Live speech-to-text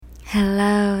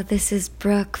Hello, this is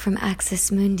Brooke from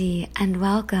Axis Mundi, and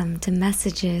welcome to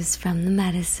Messages from the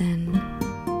Medicine.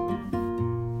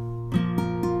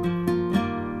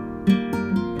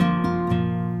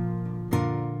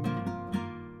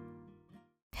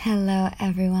 Hello,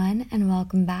 everyone, and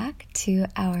welcome back to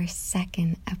our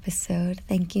second episode.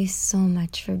 Thank you so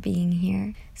much for being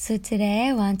here. So today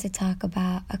I want to talk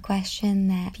about a question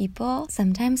that people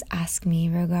sometimes ask me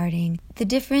regarding the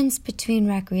difference between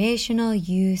recreational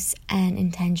use and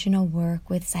intentional work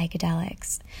with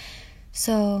psychedelics.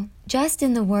 So just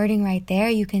in the wording right there,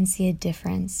 you can see a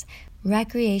difference.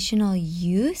 Recreational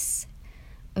use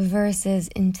versus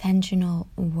intentional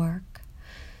work.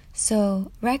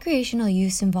 So recreational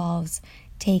use involves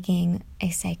taking a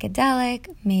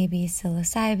psychedelic, maybe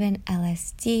psilocybin,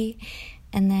 LSD,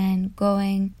 and then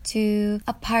going to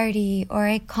a party or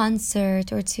a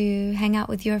concert or to hang out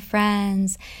with your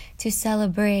friends, to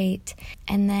celebrate.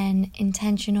 And then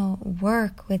intentional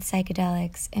work with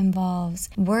psychedelics involves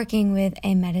working with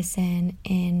a medicine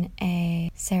in a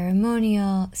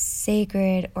ceremonial,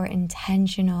 sacred, or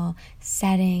intentional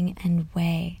setting and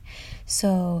way.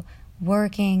 So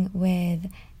working with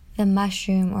the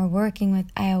mushroom or working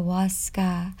with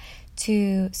ayahuasca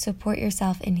to support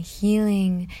yourself in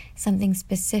healing something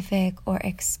specific or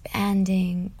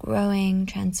expanding, growing,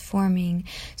 transforming.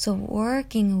 So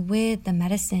working with the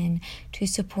medicine to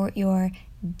support your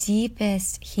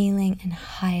deepest healing and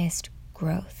highest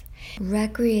growth.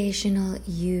 Recreational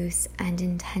use and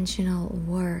intentional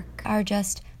work are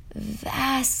just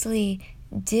vastly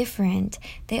different.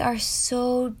 They are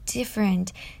so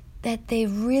different that they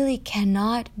really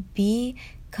cannot be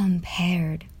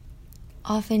compared.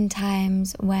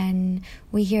 Oftentimes when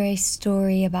we hear a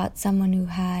story about someone who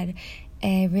had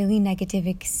a really negative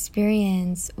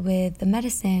experience with the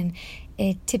medicine,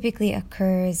 it typically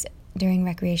occurs during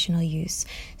recreational use.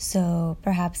 So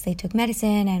perhaps they took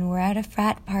medicine and were at a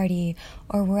frat party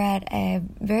or were at a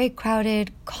very crowded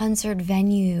concert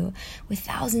venue with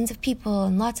thousands of people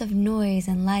and lots of noise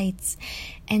and lights.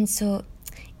 And so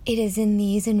it is in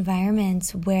these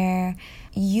environments where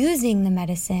using the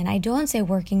medicine, I don't say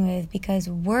working with, because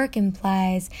work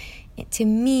implies, to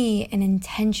me, an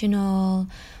intentional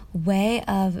way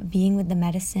of being with the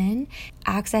medicine,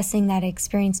 accessing that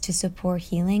experience to support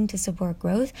healing, to support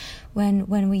growth.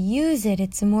 When we use it,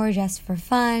 it's more just for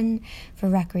fun, for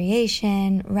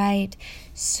recreation, right?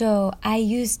 So I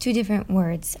use two different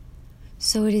words.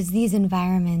 So it is these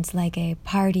environments like a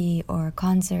party or a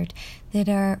concert that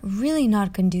are really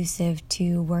not conducive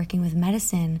to working with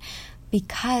medicine,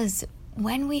 because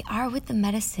when we are with the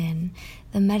medicine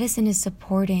is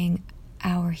supporting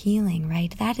our healing,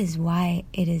 right? That is why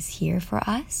it is here for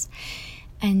us.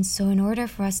 And so in order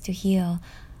for us to heal,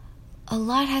 a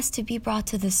lot has to be brought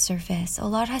to the surface. A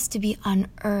lot has to be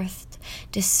unearthed,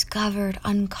 discovered,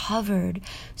 uncovered,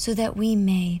 so that we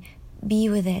may be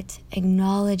with it,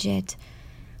 acknowledge it,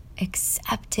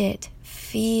 accept it,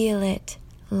 feel it,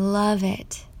 love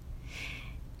it.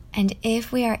 And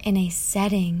if we are in a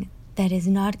setting that is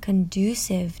not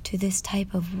conducive to this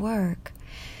type of work,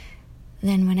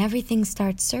 then when everything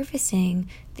starts surfacing,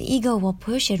 the ego will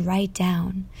push it right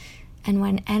down. And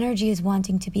when energy is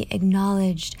wanting to be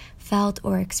acknowledged, felt,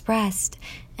 or expressed,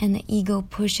 and the ego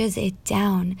pushes it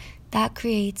down, that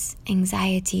creates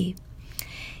anxiety.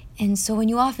 And so when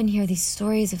you often hear these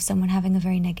stories of someone having a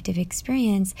very negative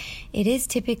experience, it is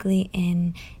typically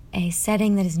in a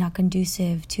setting that is not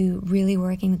conducive to really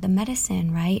working with the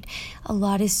medicine, right? A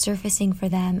lot is surfacing for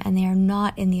them and they are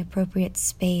not in the appropriate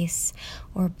space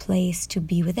or place to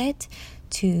be with it,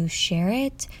 to share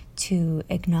it, to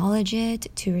acknowledge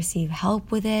it, to receive help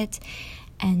with it.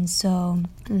 And so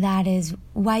that is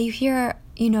why you hear,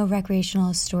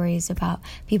 recreational stories about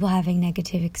people having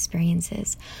negative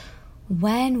experiences.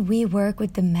 When we work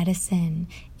with the medicine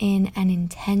in an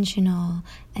intentional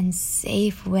and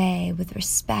safe way with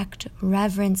respect,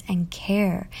 reverence, and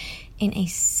care, in a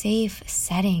safe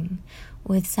setting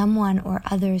with someone or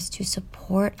others to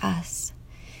support us,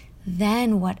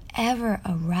 then whatever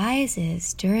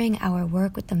arises during our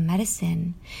work with the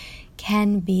medicine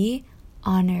can be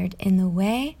honored in the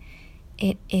way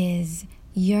it is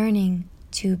yearning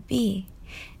to be.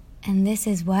 And this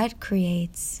is what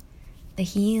creates the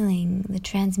healing, the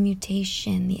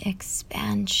transmutation, the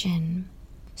expansion.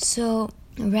 So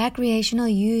recreational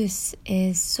use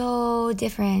is so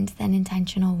different than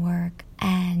intentional work.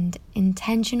 And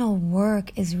intentional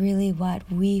work is really what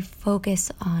we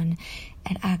focus on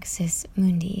at Axis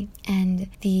Mundi. And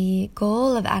the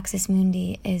goal of Axis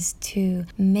Mundi is to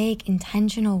make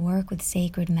intentional work with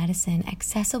sacred medicine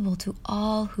accessible to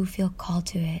all who feel called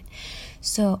to it.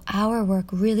 So our work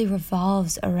really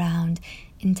revolves around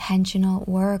intentional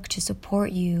work to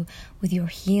support you with your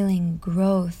healing,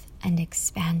 growth, and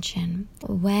expansion.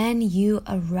 When you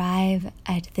arrive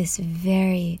at this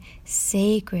very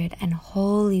sacred and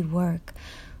holy work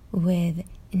with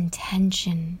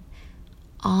intention,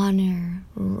 honor,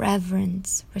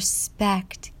 reverence,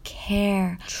 respect,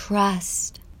 care,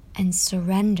 trust, and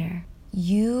surrender,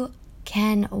 you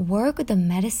can work with the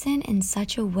medicine in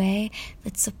such a way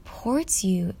that supports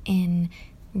you in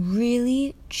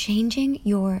really changing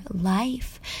your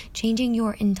life, changing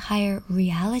your entire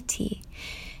reality.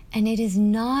 And it is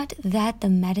not that the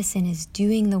medicine is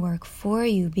doing the work for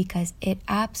you, because it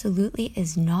absolutely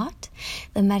is not.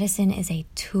 The medicine is a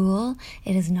tool.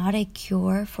 It is not a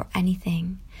cure for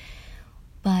anything.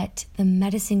 But the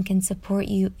medicine can support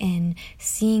you in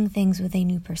seeing things with a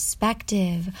new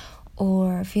perspective,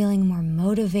 or feeling more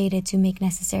motivated to make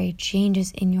necessary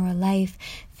changes in your life,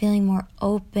 feeling more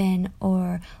open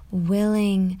or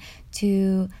willing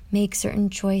to make certain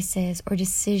choices or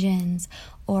decisions,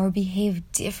 or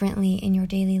behave differently in your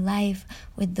daily life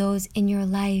with those in your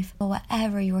life.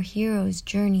 Whatever your hero's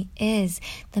journey is,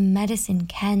 the medicine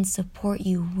can support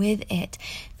you with it.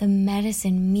 The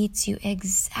medicine meets you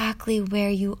exactly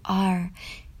where you are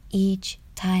each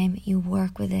time you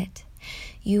work with it.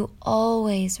 You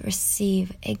always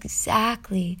receive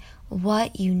exactly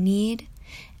what you need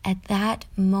at that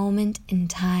moment in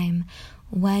time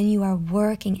when you are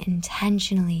working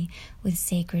intentionally with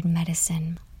sacred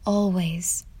medicine.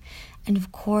 Always. And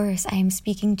of course, I am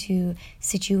speaking to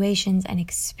situations and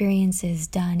experiences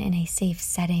done in a safe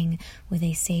setting with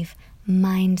a safe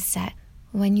mindset.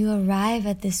 When you arrive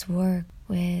at this work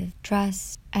with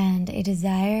trust and a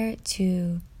desire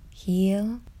to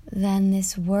heal, then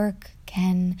this work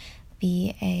can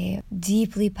be a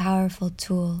deeply powerful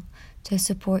tool to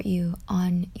support you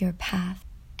on your path.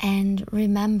 And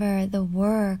remember, the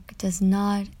work does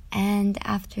not end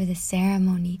after the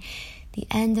ceremony. The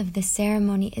end of the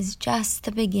ceremony is just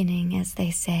the beginning, as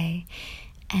they say.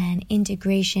 And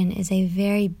integration is a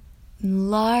very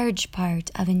large part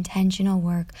of intentional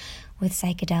work with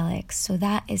psychedelics. So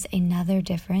that is another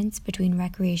difference between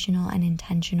recreational and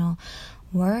intentional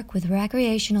work. With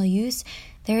recreational use,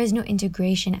 there is no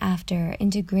integration after.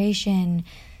 Integration,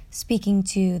 speaking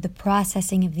to the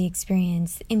processing of the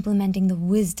experience, implementing the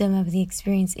wisdom of the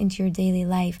experience into your daily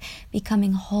life,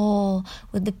 becoming whole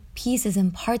with the pieces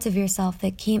and parts of yourself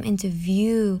that came into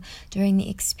view during the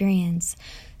experience.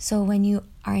 So when you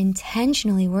are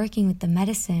intentionally working with the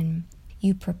medicine,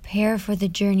 you prepare for the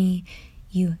journey,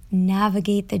 you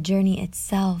navigate the journey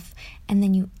itself, and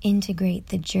then you integrate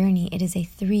the journey. It is a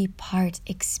 3-part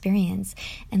experience,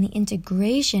 and the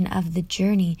integration of the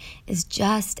journey is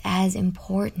just as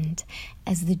important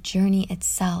as the journey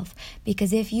itself.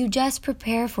 Because if you just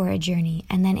prepare for a journey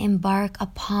and then embark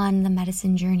upon the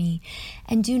medicine journey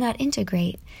and do not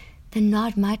integrate, then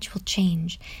not much will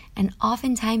change. And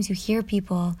oftentimes you hear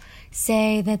people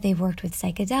say that they've worked with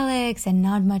psychedelics and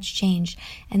not much changed.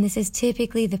 And this is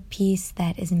typically the piece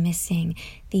that is missing,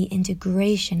 the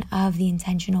integration of the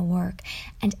intentional work.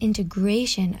 And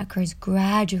integration occurs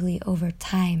gradually over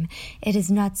time. It is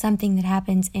not something that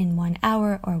happens in 1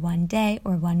 hour or 1 day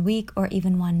or 1 week or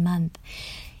even 1 month.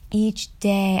 Each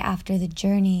day after the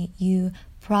journey, you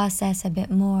process a bit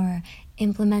more,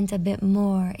 implement a bit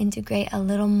more, integrate a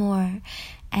little more.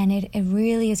 And it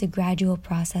really is a gradual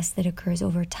process that occurs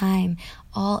over time,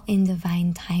 all in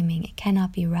divine timing. It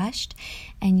cannot be rushed,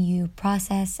 and you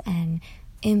process and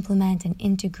implement and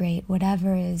integrate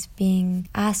whatever is being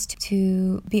asked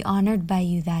to be honored by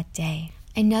you that day.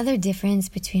 Another difference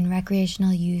between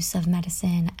recreational use of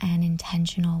medicine and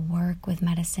intentional work with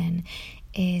medicine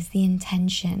is the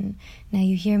intention. Now,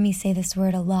 you hear me say this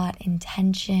word a lot,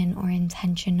 intention or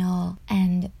intentional.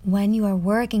 And when you are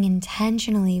working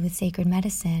intentionally with sacred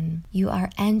medicine, you are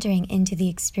entering into the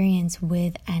experience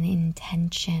with an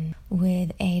intention,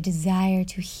 with a desire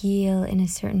to heal in a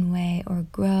certain way or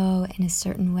grow in a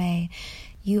certain way.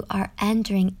 You are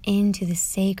entering into the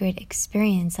sacred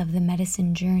experience of the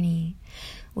medicine journey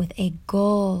with a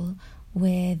goal,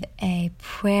 with a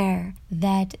prayer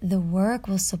that the work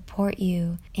will support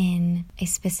you in a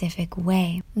specific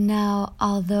way. Now,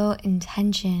 although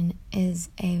intention is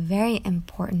a very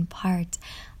important part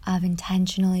of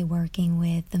intentionally working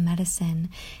with the medicine,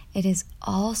 it is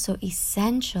also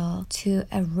essential to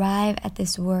arrive at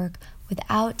this work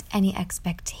without any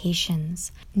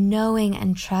expectations, knowing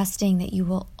and trusting that you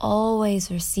will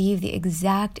always receive the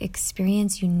exact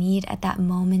experience you need at that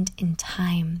moment in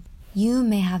time. You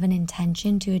may have an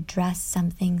intention to address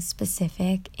something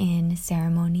specific in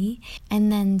ceremony, and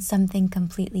then something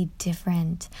completely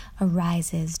different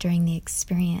arises during the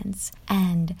experience.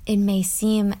 And it may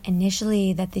seem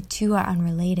initially that the two are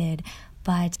unrelated,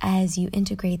 but as you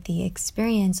integrate the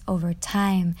experience over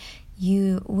time,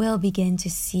 you will begin to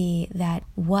see that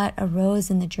what arose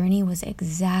in the journey was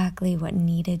exactly what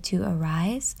needed to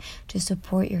arise to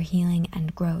support your healing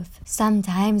and growth.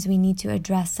 Sometimes we need to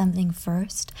address something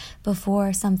first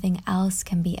before something else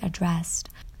can be addressed.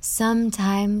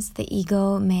 Sometimes the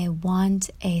ego may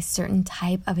want a certain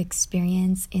type of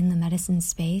experience in the medicine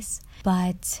space,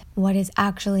 but what is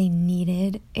actually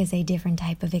needed is a different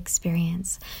type of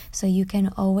experience. So you can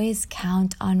always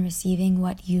count on receiving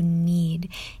what you need.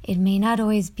 It may not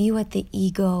always be what the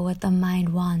ego, what the mind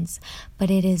wants,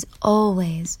 but it is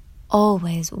always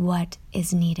what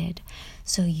is needed.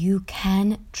 So you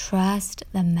can trust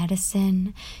the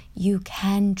medicine. You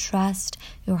can trust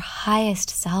your highest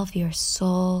self, your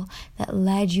soul that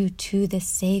led you to this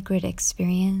sacred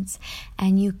experience.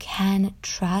 And you can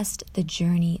trust the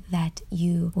journey that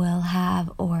you will have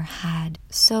or had.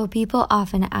 So people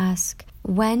often ask,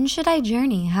 when should I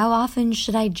journey? How often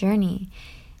should I journey?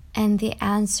 And the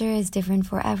answer is different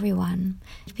for everyone,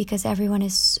 because everyone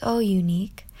is so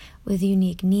unique, with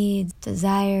unique needs,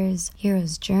 desires,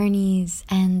 hero's journeys.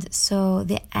 And so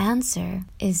the answer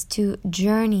is to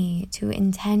journey, to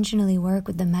intentionally work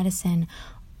with the medicine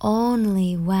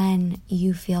only when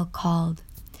you feel called.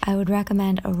 I would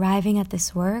recommend arriving at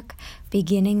this work,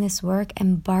 beginning this work,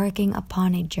 embarking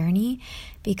upon a journey,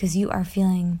 because you are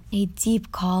feeling a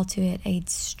deep call to it, a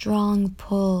strong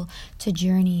pull to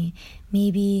journey.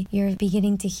 Maybe you're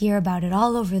beginning to hear about it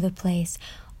all over the place,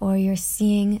 or you're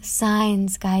seeing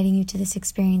signs guiding you to this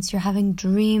experience, you're having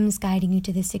dreams guiding you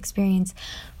to this experience,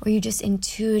 or you just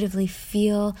intuitively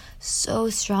feel so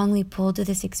strongly pulled to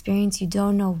this experience. You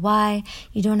don't know why,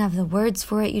 you don't have the words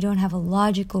for it, you don't have a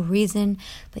logical reason,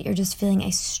 but you're just feeling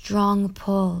a strong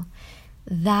pull.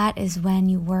 That is when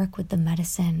you work with the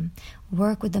medicine.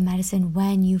 Work with the medicine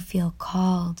when you feel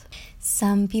called.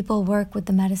 Some people work with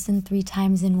the medicine 3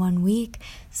 times in 1 week.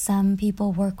 Some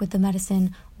people work with the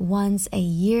medicine once a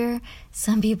year.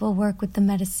 Some people work with the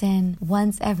medicine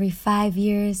once every 5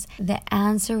 years. The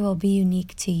answer will be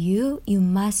unique to you. You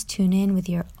must tune in with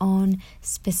your own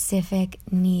specific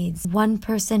needs. One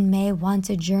person may want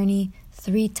to journey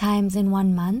 3 times in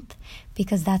 1 month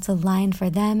because that's aligned for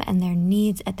them and their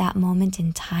needs at that moment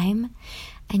in time.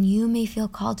 And you may feel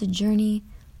called to journey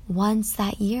once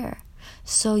that year.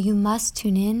 So you must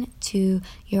tune in to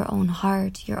your own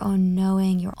heart, your own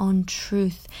knowing, your own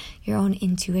truth, your own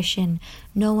intuition.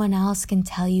 No one else can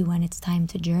tell you when it's time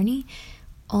to journey.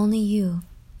 Only you.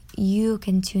 You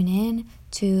can tune in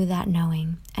to that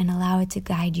knowing and allow it to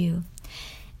guide you.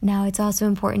 Now, it's also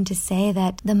important to say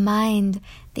that the mind,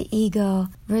 the ego,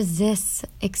 resists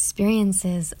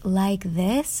experiences like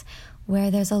this where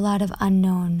there's a lot of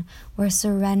unknown, where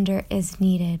surrender is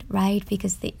needed, right?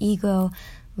 Because the ego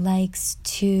likes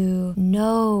to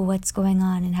know what's going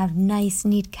on and have nice,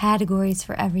 neat categories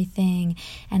for everything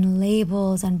and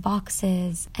labels and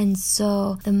boxes. And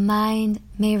so the mind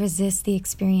may resist the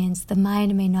experience. The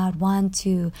mind may not want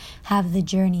to have the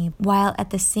journey, while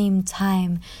at the same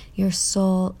time, your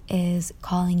soul is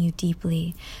calling you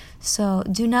deeply. So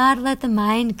do not let the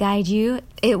mind guide you.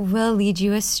 It will lead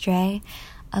you astray.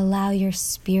 Allow your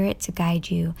spirit to guide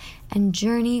you and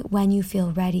journey when you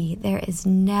feel ready. There is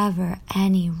never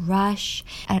any rush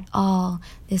at all.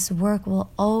 This work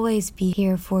will always be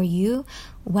here for you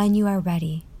when you are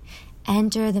ready.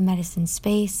 Enter the medicine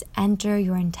space, enter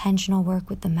your intentional work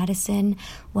with the medicine,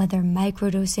 whether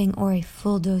microdosing or a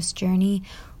full dose journey,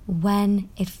 when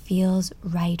it feels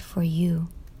right for you.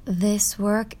 This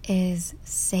work is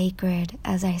sacred.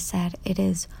 As I said, it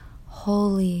is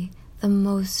holy, the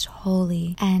most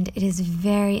holy, and it is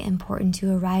very important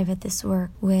to arrive at this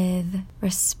work with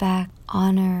respect,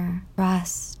 honor,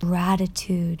 trust,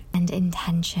 gratitude, and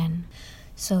intention.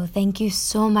 So thank you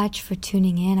so much for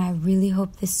tuning in. I really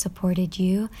hope this supported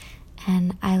you,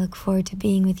 and I look forward to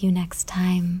being with you next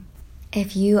time.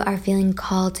 If you are feeling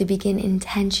called to begin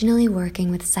intentionally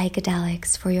working with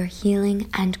psychedelics for your healing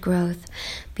and growth,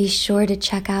 be sure to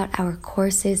check out our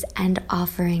courses and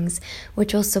offerings,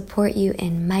 which will support you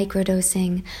in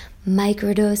microdosing,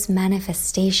 microdose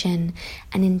manifestation,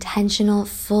 an intentional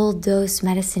full dose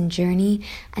medicine journey,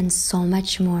 and so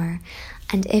much more.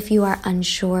 And if you are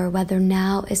unsure whether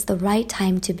now is the right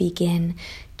time to begin,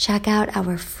 check out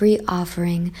our free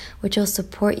offering, which will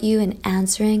support you in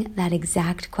answering that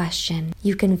exact question.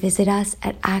 You can visit us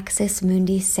at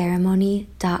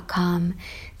accessmundiceremony.com.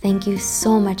 Thank you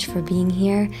so much for being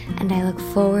here, and I look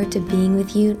forward to being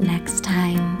with you next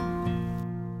time.